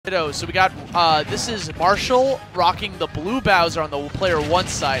So we got, this is Marshall rocking the blue Bowser on the player 1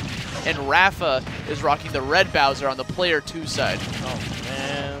 side, and Rafa is rocking the red Bowser on the player 2 side. Oh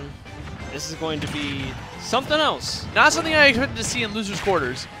man, this is going to be something else. Not something I expected to see in losers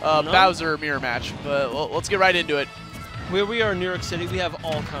quarters, No. Bowser mirror match, but let's get right into it. Where we are in New York City, we have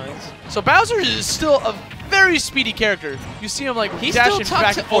all kinds. So Bowser is still a very speedy character. You see him like dashing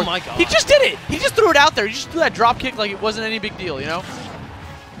back and forth. Oh my god. He just did it! He just threw it out there. He just threw that drop kick like it wasn't any big deal, you know?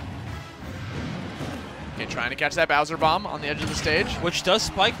 Okay, trying to catch that Bowser bomb on the edge of the stage. Which does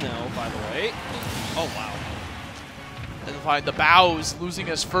spike now, by the way. Oh wow. And find the Bows losing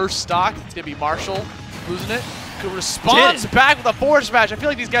his first stock. It's going to be Marshall losing it. Responds back with a forward smash. I feel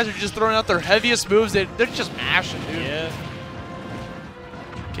like these guys are just throwing out their heaviest moves. They're just mashing, dude. Yeah.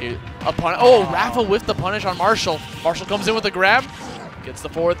 Okay, oh, Rafa with the punish on Marshall. Marshall comes in with the grab. Gets the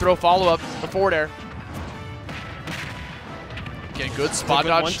forward throw follow-up, the forward air. Okay, good spot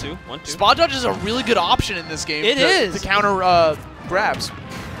dodge. 1-2. Spot dodge is a really good option in this game. It is. To counter grabs.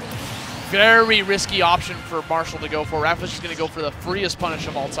 Very risky option for Marshall to go for. Rafa's just going to go for the freest punish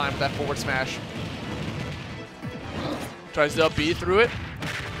of all time with that forward smash. Tries to up B through it.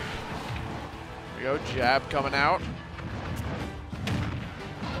 There we go, jab coming out.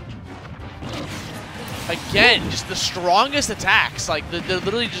 Again, just the strongest attacks. Like, they're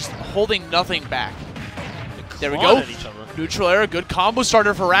literally just holding nothing back. There we go. Neutral air, good combo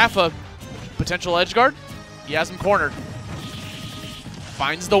starter for Rafa. Potential edge guard. He has him cornered.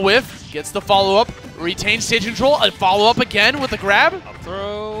 Finds the whiff, gets the follow-up, retains stage control, and follow-up again with the grab. Up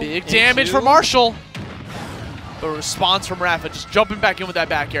throw. Big damage for Marshall. The response from Rafa, just jumping back in with that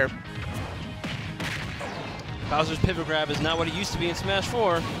back air. Bowser's pivot grab is not what it used to be in Smash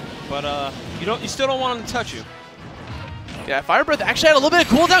 4, but you still don't want him to touch you. Yeah, Fire Breath actually had a little bit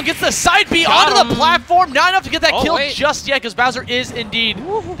of cooldown, gets the side B onto the platform. Not enough to get that kill just yet, because Bowser is indeed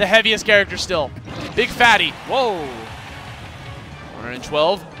the heaviest character still. Big fatty. Whoa.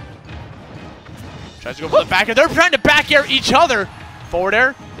 112. Tries to go for the back air. They're trying to back air each other. Forward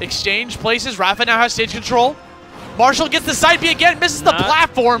air, exchange places. Rafa now has stage control. Marshall gets the side B again, misses the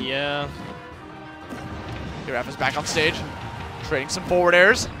platform. Yeah. Okay, Rafa's back on stage, trading some forward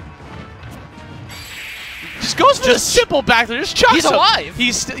airs. Just goes for the simple back there, just chucks him. He's alive.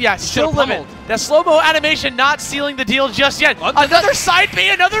 He's still living. That slow-mo animation not sealing the deal just yet. Another side B,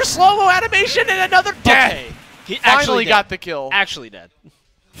 another slow-mo animation, and another death. Okay. He finally got the kill. Actually dead.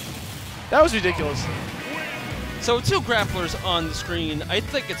 That was ridiculous. So 2 grapplers on the screen. I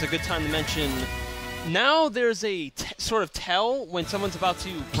think it's a good time to mention, now there's a sort of tell when someone's about to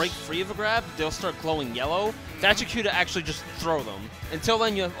break free of a grab, they'll start glowing yellow. That's your cue to actually just throw them. Until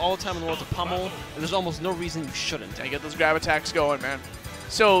then, you have all the time in the world to pummel, and there's almost no reason you shouldn't. Yeah, get those grab attacks going, man.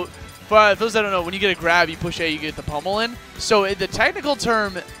 So, for those that don't know, when you get a grab, you push A, you get the pummel in. So, the technical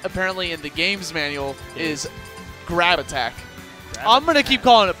term, apparently in the games manual, is grab attack. I'm going to keep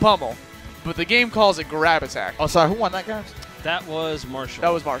calling it pummel, but the game calls it grab attack. Oh, sorry, who won that, guys? That was Marshall.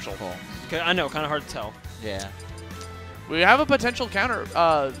 That was Marshall. Cool. I know, kind of hard to tell. Yeah. We have a potential counter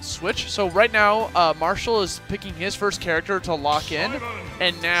switch. So right now, Marshall is picking his first character to lock in,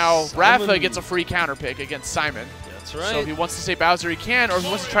 and now Rafa gets a free counter pick against Simon. That's right. So if he wants to say Bowser, he can, or if he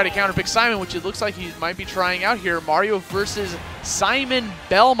wants to try to counter pick Simon, which it looks like he might be trying out here. Mario versus Simon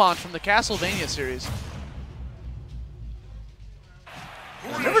Belmont from the Castlevania series.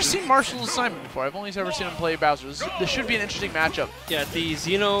 I've never seen Marshall and Simon before. I've only ever seen him play Bowser. This should be an interesting matchup. Yeah,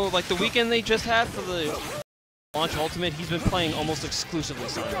 like the weekend they just had for the Launch Ultimate, he's been playing almost exclusively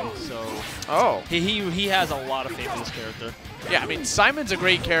Simon. So he has a lot of faith in this character. Yeah, I mean, Simon's a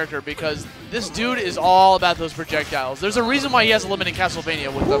great character because this dude is all about those projectiles. There's a reason why he has a limit in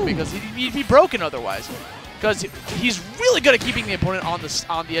Castlevania with them, because he'd be broken otherwise. Because he's really good at keeping the opponent on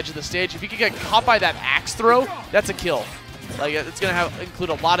the edge of the stage. If he can get caught by that axe throw, that's a kill. Like, it's going to include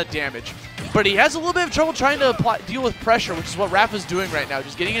a lot of damage. But he has a little bit of trouble trying to deal with pressure, which is what Rafa's doing right now.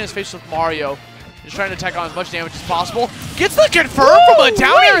 Just getting in his face with Mario. Just trying to attack on as much damage as possible. Gets the confirm from a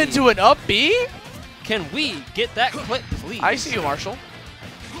down air into an up B. Can we get that clip, please? I see you, Marshall.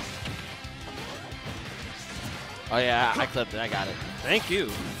 Oh yeah, I clipped it. I got it. Thank you.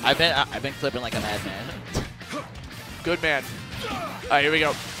 I've been clipping like a madman. Good man. All right, here we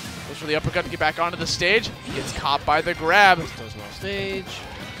go. Goes for the uppercut to get back onto the stage. Gets caught by the grab. Goes off stage.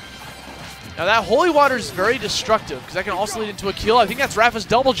 Now that holy water is very destructive because that can also lead into a kill. I think that's Rafa's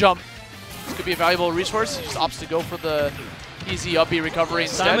double jump. This could be a valuable resource. He just opts to go for the easy up B recovery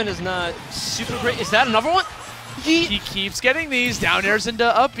instead. Simon is not super great. Is that another one? He keeps getting these down airs into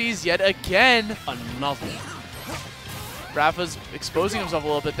up Bs yet again. Another. Rafa's exposing himself a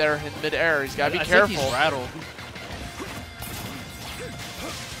little bit there in mid-air. He's got to be careful. I think he's rattled.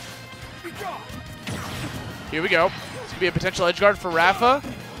 Here we go. This could be a potential edge guard for Rafa.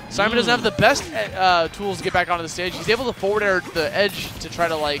 Simon doesn't have the best tools to get back onto the stage. He's able to forward air the edge to try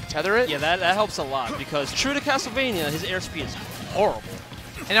to like tether it. Yeah, that helps a lot because true to Castlevania, his airspeed is horrible.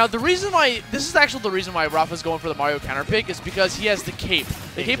 And now the reason why, this is actually the reason why Rafa's going for the Mario counter pick is because he has the cape.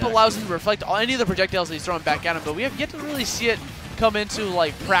 The cape allows him to reflect any of the projectiles that he's throwing back at him, but we have yet to really see it come into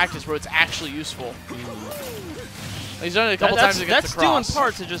like practice where it's actually useful. He's done it a couple times against the cross. That's due in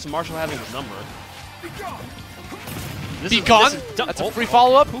part to just Marshall having his number. Be gone. That's a free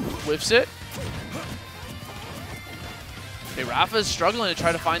follow-up. Whiffs it. Okay, Rafa is struggling to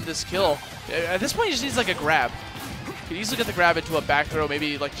try to find this kill. At this point, he just needs like a grab. He could easily get the grab into a back throw,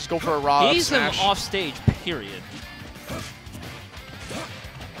 maybe like just go for a raw He needs him smash. off stage, period.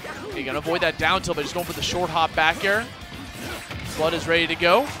 You're going to avoid that down tilt by just going for the short hop back air. Flood is ready to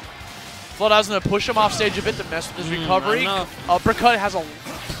go. Floodhouse going to push him off stage a bit to mess with his recovery. Uppercut has a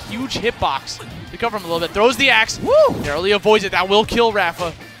huge hitbox. Recover him a little bit. Throws the axe. Woo! Narrowly avoids it. That will kill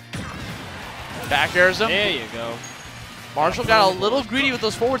Rafa. Back airs him. There you go. Marshall got a little greedy with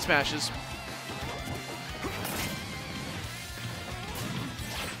those forward smashes.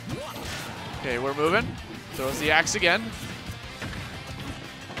 Okay, we're moving. Throws the axe again.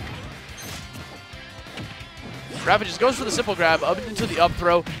 Rafa just goes for the simple grab, up into the up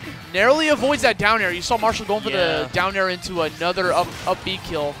throw. Narrowly avoids that down air. You saw Marshall going for the down air into another up B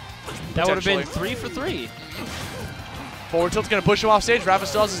kill. That would have been 3 for 3. Forward tilt's going to push him off stage. Rafa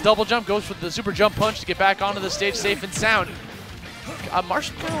still has his double jump. Goes for the super jump punch to get back onto the stage safe and sound.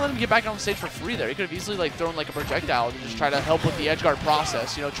 Marshall kind of let him get back on the stage for free there. He could have easily like thrown like a projectile to just try to help with the edge guard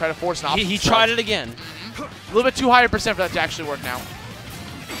process. You know, try to force an option. He tried it again. A little bit too high a percent for that to actually work now.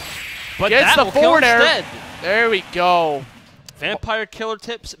 But gets that the forward air. Instead. There we go. Vampire killer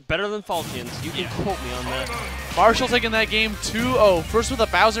tips better than Falchians. You can quote me on that. Marshall taking that game 2-0. First with a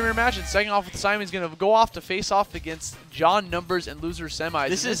Bowser mirror match, and second off with Simon. He's going to go off to face off against John Numbers and loser semis.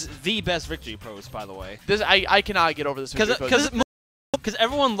 This is the best victory pose, by the way. This I cannot get over this victory pose. Because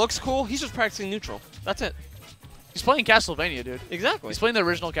everyone looks cool, he's just practicing neutral. That's it. He's playing Castlevania, dude. Exactly. He's playing the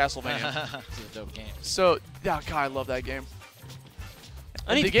original Castlevania. It's a dope game. So, God, I love that game.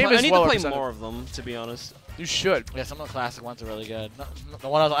 I need to play more of them, to be honest. You should. Yeah, some of the classic ones are really good. The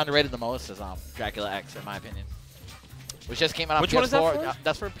one I was underrated the most is Dracula X, in my opinion. Which just came out on PS4. Which one is that for?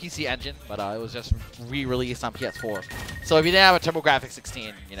 That's for PC Engine, but it was just re-released on PS4. So if you didn't have a TurboGrafx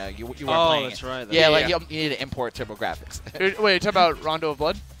 16, you know, you weren't playing Oh, that's right. Yeah, like you need to import TurboGrafx. Wait, you talking about Rondo of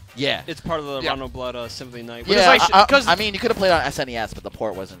Blood? Yeah. It's part of the Rondo Blood Symphony Night. Yeah, I mean, you could have played on SNES, but the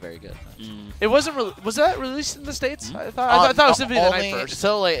port wasn't very good. It wasn't. Was that released in the States? I thought it was Symphony of the Night first.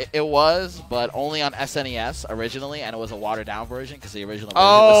 So like, it was, but only on SNES originally, and it was a watered-down version because the original version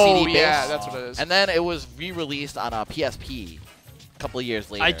was CD-based. Yeah, that's what it is. And then it was re-released on a PSP a couple of years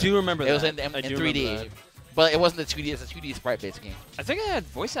later. I do remember that. It was in 3D. But it wasn't the 2D, it's a 2D sprite-based game. I think it had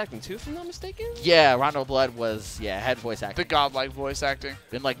voice acting too, if I'm not mistaken. Yeah, Rondo Blood was, had voice acting. The godlike voice acting.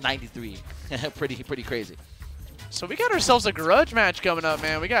 In like 93. pretty crazy. So we got ourselves a grudge match coming up,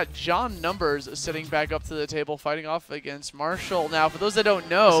 man. We got John Numbers sitting back up to the table fighting off against Marshall. Now, for those that don't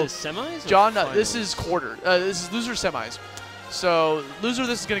know, this is semis? John, this is quarter. This is loser semis. So loser,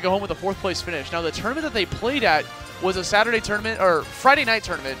 this is going to go home with a 4th place finish. Now, the tournament that they played at was a Saturday tournament, or Friday night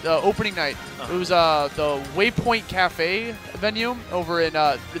tournament, opening night. It was the Waypoint Cafe venue over in,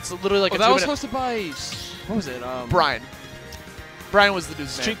 it's literally like a that was hosted by, what was it? Brian. Brian was the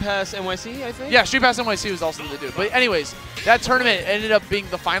dude's name. Street Pass NYC, I think? Yeah, Street Pass NYC was also the dude. But anyways, that tournament ended up being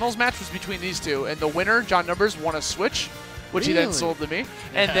the finals match was between these two. And the winner, John Numbers, won a Switch, which he then sold to me.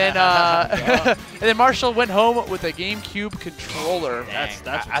 And then and then Marshall went home with a GameCube controller. That's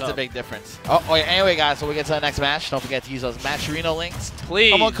a big difference. Oh, yeah, anyway, guys, so we get to the next match. Don't forget to use those Match Arena links.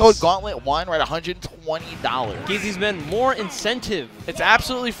 Please. Promo code Gauntlet1, right? $120. Gives these men more incentive. It's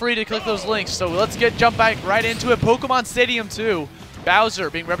absolutely free to click those links. So let's jump back right into it. Pokemon Stadium 2. Bowser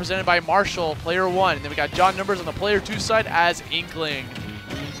being represented by Marshall, player 1. And then we got John Numbers on the player 2 side as Inkling.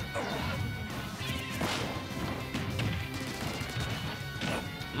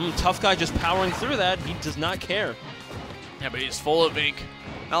 Tough guy just powering through that. He does not care. Yeah, but he's full of ink.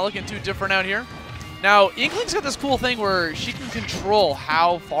 Not looking too different out here. Now, Inkling's got this cool thing where she can control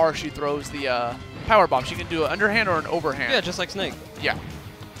how far she throws the power bomb. She can do an underhand or an overhand. Yeah, just like Snake. Yeah.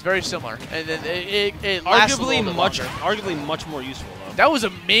 It's very similar. And then it lasts a little bit longer. Arguably much more useful, though. That was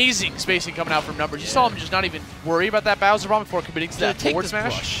amazing spacing coming out from Numbers. You saw him just not even worry about that Bowser bomb before committing to that forward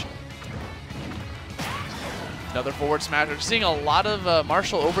smash. Brush. Another forward smash. We're seeing a lot of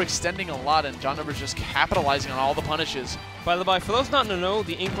Marshall overextending a lot, and John Numbers just capitalizing on all the punishes. By the way, for those not to know,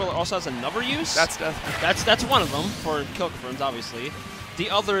 the Ink Roller also has another use. That's one of them for kill confirms, obviously. The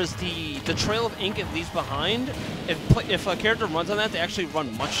other is the trail of ink it leaves behind. If a character runs on that, they actually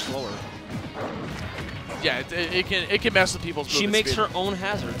run much slower. Yeah, it can mess with people's movement She makes speed. her own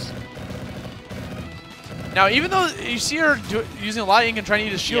hazards. Now, even though you see her using a lot of ink and trying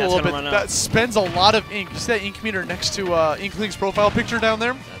to eat a shield Yeah, a it's little gonna bit, run out. that spends a lot of ink. You see that ink meter next to Inkling's profile picture down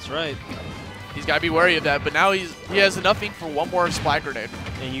there? That's right. He's got to be wary of that, but now he has enough ink for one more Splat Grenade.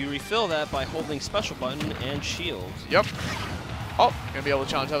 And you refill that by holding special button and shield. Yep. Oh, gonna be able to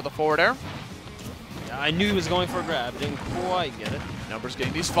challenge that with the forward air. I knew he was going for a grab. Didn't quite get it. Numbers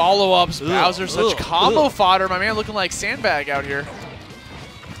getting these follow-ups. Bowser, such combo fodder. My man looking like Sandbag out here.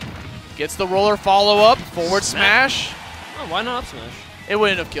 Gets the roller follow-up. Forward smash. Oh, why not up smash? It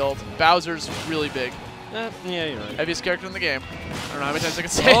wouldn't have killed. Bowser's really big. Yeah, you're right. Heaviest character in the game. I don't know how many times I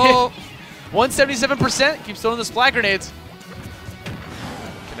can say Oh. it. 177%. Keeps throwing the Splat Grenades.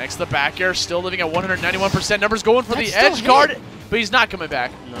 Connects the back air. Still living at 191%. Numbers going for That's the edge still guard, hit. but he's not coming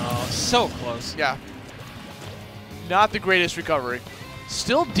back. No, so close. Yeah. Not the greatest recovery.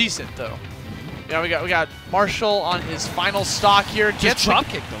 Still decent though. Yeah, we got Marshall on his final stock here. Just drop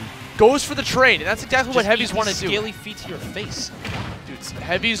kicked him. Goes for the trade, and that's exactly what heavies want to do. Scaly feet to your face. Dude,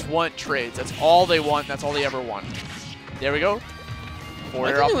 heavies want trades. That's all they want. That's all they ever want. There we go. I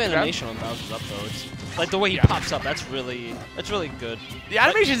like the new animation on Bowser's up though. It's like the way he pops up. That's really good. The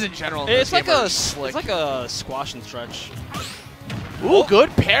animations in general. In It's this like game are a slick. it's like a squash and stretch. Ooh, good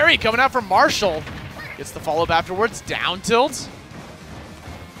parry coming out from Marshall. Gets the follow-up afterwards. Down tilt.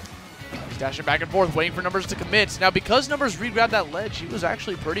 He's dashing back and forth, waiting for Numbers to commit. Now, because Numbers re-grabbed that ledge, he was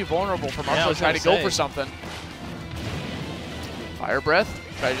actually pretty vulnerable for Marshall to try to go for something. Fire Breath.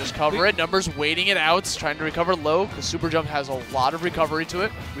 Try to just cover it. Numbers waiting it out, trying to recover low, because Super Jump has a lot of recovery to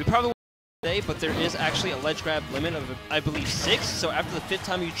it. We probably won't today, but there is actually a ledge grab limit of, I believe, 6. So after the 5th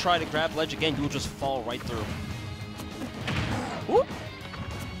time you try to grab ledge again, you will just fall right through. Whoop.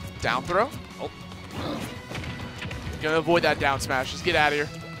 Down throw. Oh. Gonna avoid that down smash. Just get out of here.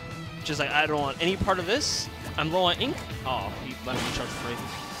 Just like, I don't want any part of this. I'm low on ink. Oh, he let me charge free.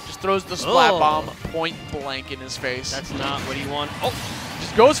 Just throws the splat Oh. bomb point blank in his face. That's not what he wanted. Oh,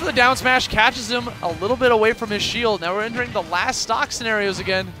 Just goes for the down smash, catches him a little bit away from his shield. Now we're entering the last stock scenarios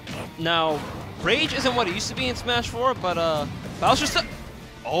again. now, Rage isn't what it used to be in Smash 4, but Bowser's still...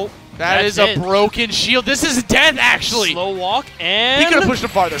 Oh, That is a broken shield. This is death, actually. Slow walk, and... He could have pushed him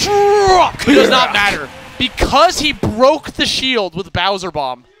farther. It does not matter. Because he broke the shield with Bowser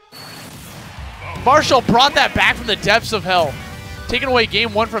Bomb. Marshall brought that back from the depths of hell. Taking away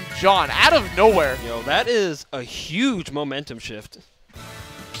game 1 from John out of nowhere. Yo, that is a huge momentum shift.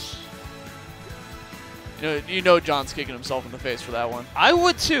 You know John's kicking himself in the face for that one. I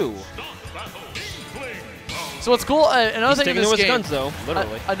would too. So what's cool, another thing Sticking in to this his game, guns though,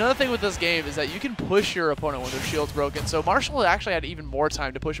 literally. Another thing with this game is that you can push your opponent when their shield's broken. So Marshall actually had even more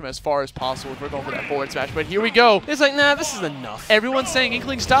time to push him as far as possible if we're going for that forward smash. But here we go. It's like, nah, this is enough. Everyone's saying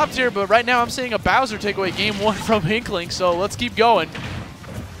Inkling stopped here, but right now I'm seeing a Bowser take away game 1 from Inkling. So let's keep going.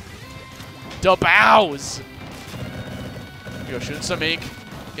 Da Bows. Go shooting some ink.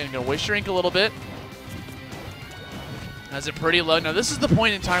 Again, gonna waste your ink a little bit. Has it pretty low. Now this is the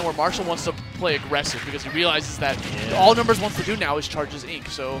point in time where Marshall wants to play aggressive because he realizes that all Numbers wants to do now is charge his ink.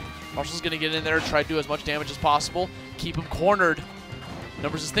 So Marshall's gonna get in there, try to do as much damage as possible, keep him cornered.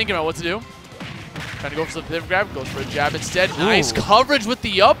 Numbers is thinking about what to do. Trying to go for the pivot grab, goes for a jab instead. Ooh. Nice coverage with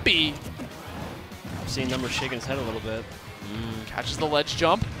the up B. I'm seeing Numbers shaking his head a little bit. Catches the ledge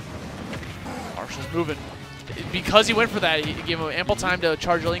jump. Marshall's moving. Because he went for that, he gave him ample time to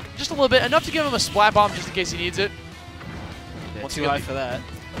charge Link just a little bit, enough to give him a splat bomb just in case he needs it. Too high for that.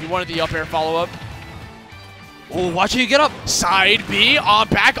 He wanted the up air follow-up. Oh, watch you get up. Side B,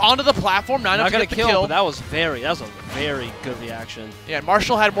 back onto the platform. Not enough to gonna get the kill. but that was a very good reaction. Yeah, and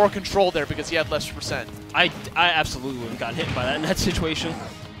Marshall had more control there because he had less percent. I absolutely would have gotten hit by that in that situation.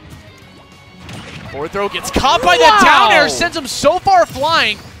 Forward throw gets caught by that down air, sends him so far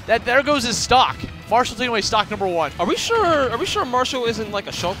flying that there goes his stock. Marshall taking away stock number 1. Are we sure Marshall isn't like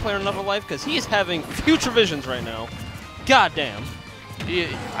a Shulk player in Another Life? Because he is having future visions right now. God damn.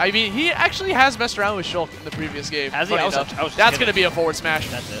 I mean, he actually has messed around with Shulk in the previous game. Has he? funny I was enough. just That's kidding. going to be a forward smash.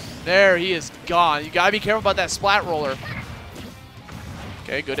 That's it. There, he is gone. You got to be careful about that splat roller.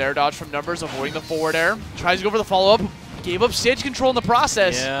 Okay, good air dodge from Numbers, avoiding the forward air. Tries to go for the follow-up. Gave up stage control in the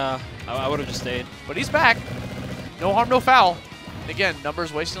process. Yeah, I would have just stayed. But he's back. No harm, no foul. And again,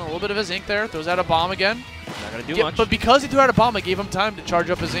 Numbers wasting a little bit of his ink there. Throws out a bomb again. Not going to do much. But because he threw out a bomb, it gave him time to charge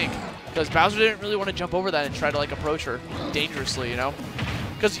up his ink. Because Bowser didn't really want to jump over that and try to like approach her dangerously, you know?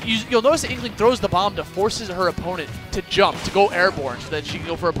 Because you'll notice that Inkling throws the bomb to forces her opponent to jump, to go airborne, so that she can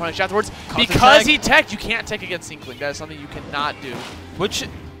go for a punish afterwards. Because he teched, you can't tech against Inkling. That is something you cannot do. Which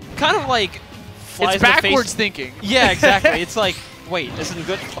kind of like flies it's backwards thinking. Yeah, exactly. It's like, wait, this isn't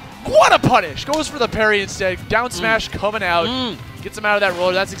good. What a punish! Goes for the parry instead. Down smash coming out. Gets him out of that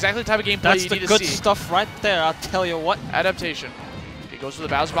roller. That's exactly the type of gameplay you need to see. That's the good stuff right there, I'll tell you what. Adaptation. He goes for the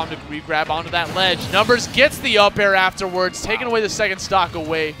Bowser Bomb to re-grab onto that ledge. Numbers gets the up air afterwards, taking away the second stock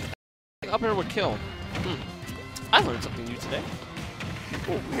away. Up air would kill. I learned something new today.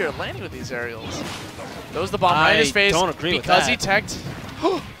 Oh, we are landing with these aerials. Throws the bomb right in his face. I don't agree with because that. he teched,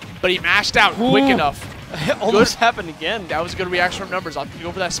 but he mashed out quick enough. It almost happened again. That was a good reaction from Numbers. I'll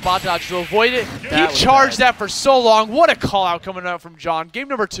go for that spot dodge to avoid it. That He charged that for so long. What a call out coming out from John. Game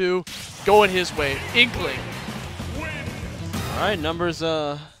number 2, going his way. Inkling. All right, Numbers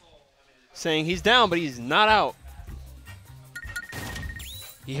saying he's down, but he's not out.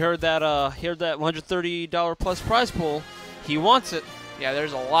 He heard that $130 plus prize pool. He wants it. Yeah,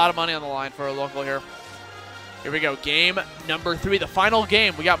 there's a lot of money on the line for a local here. Here we go. Game number 3, the final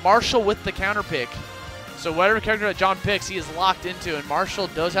game. We got Marshall with the counter pick. So whatever character that John picks, he is locked into, and Marshall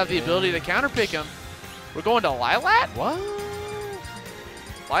does have the ability to counter pick him. We're going to Lilat? What?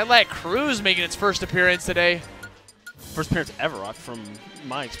 Lilat Cruz making its first appearance today. First appearance ever, from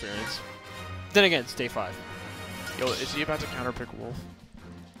my experience. Then again, it's day 5. Yo, is he about to counter pick Wolf?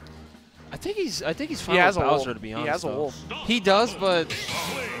 I think he's fine with Bowser, to be honest. He has a Wolf. He does, but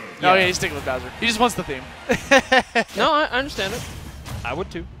No, yeah, he's sticking with Bowser. He just wants the theme. No, I understand it. I would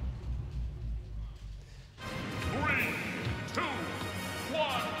too. 3, 2, 1. All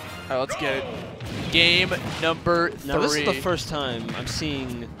right, let's get it. Game number 3. Now, this is the first time I'm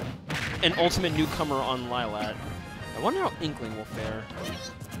seeing an ultimate newcomer on Lilat. I wonder how Inkling will fare.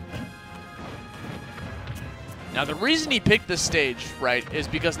 Now, the reason he picked this stage, right, is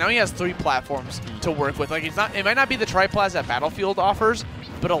because now he has 3 platforms to work with. Like, it might not be the Triplaz that Battlefield offers,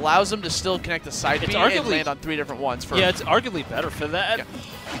 but allows him to still connect the side B and land on 3 different ones. Yeah, it's arguably better for that. Yeah.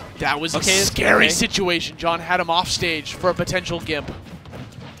 That was a scary situation. John had him off stage for a potential gimp.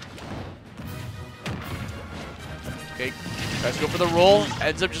 Okay, tries to go for the roll.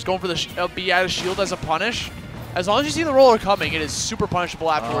 Ends up just going for the B out of shield as a punish. As long as you see the roller coming, it is super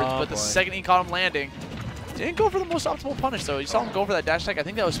punishable afterwards. But the second he caught him landing, didn't go for the most optimal punish, though. You saw him go for that dash attack. I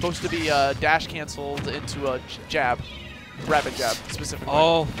think that was supposed to be dash canceled into a jab. Rapid jab, specifically.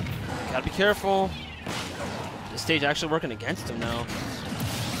 Oh, gotta be careful. This stage actually working against him now.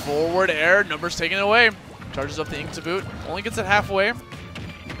 Forward air, Numbers taking it away. Charges up the ink to boot. Only gets it halfway.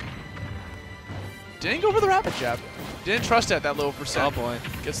 Didn't go for the rapid jab. Didn't trust it at that low percent. Oh boy.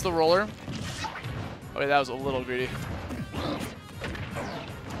 Gets the roller. Okay, that was a little greedy.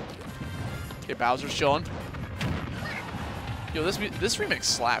 Okay, Bowser's chilling. Yo, this remix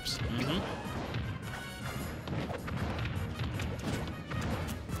slaps.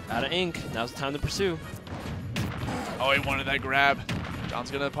 Out of ink. Now's the time to pursue. Oh, he wanted that grab.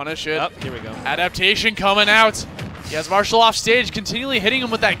 John's gonna punish it. Up, here we go. Adaptation coming out. He has Marshall off stage, continually hitting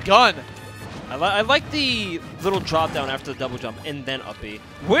him with that gun. I like the little drop down after the double jump and then up B.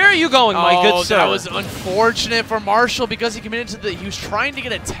 Where are you going, my good sir? That was unfortunate for Marshall because he committed to the. He was trying to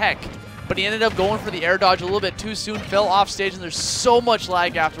get a tech, but he ended up going for the air dodge a little bit too soon, fell off stage, and there's so much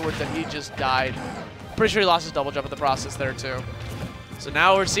lag afterwards that he just died. Pretty sure he lost his double jump in the process there too. So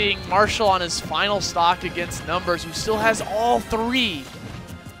now we're seeing Marshall on his final stock against Numbers, who still has all 3.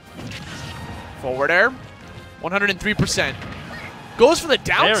 Forward air, 103%. Goes for the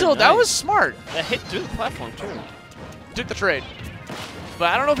down tilt. That was smart. That hit through the platform too. Took the trade. But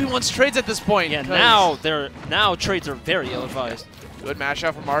I don't know if he wants trades at this point. Yeah, now trades are very ill-advised. Good mash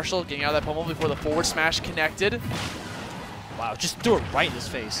out from Marshall, getting out of that pummel before the forward smash connected. Wow, just threw it right in his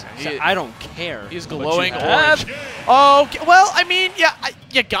face. I don't care. He's glowing orange. Oh, well, I mean, yeah,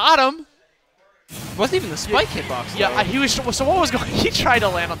 you got him. Wasn't even the spike hitbox. Yeah, he was. So what was going? He tried to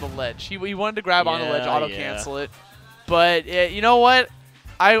land on the ledge. He wanted to grab on the ledge, auto cancel it. But you know what?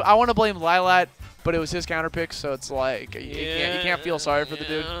 I want to blame Lilat, but it was his counter pick, so it's like you can't feel sorry for the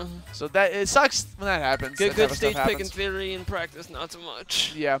dude. So that it sucks when that happens. Good stage pick in theory, in practice not so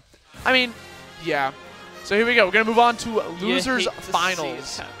much. Yeah, I mean, yeah. So here we go. We're gonna move on to losers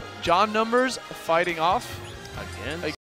finals. John Numbers fighting off again.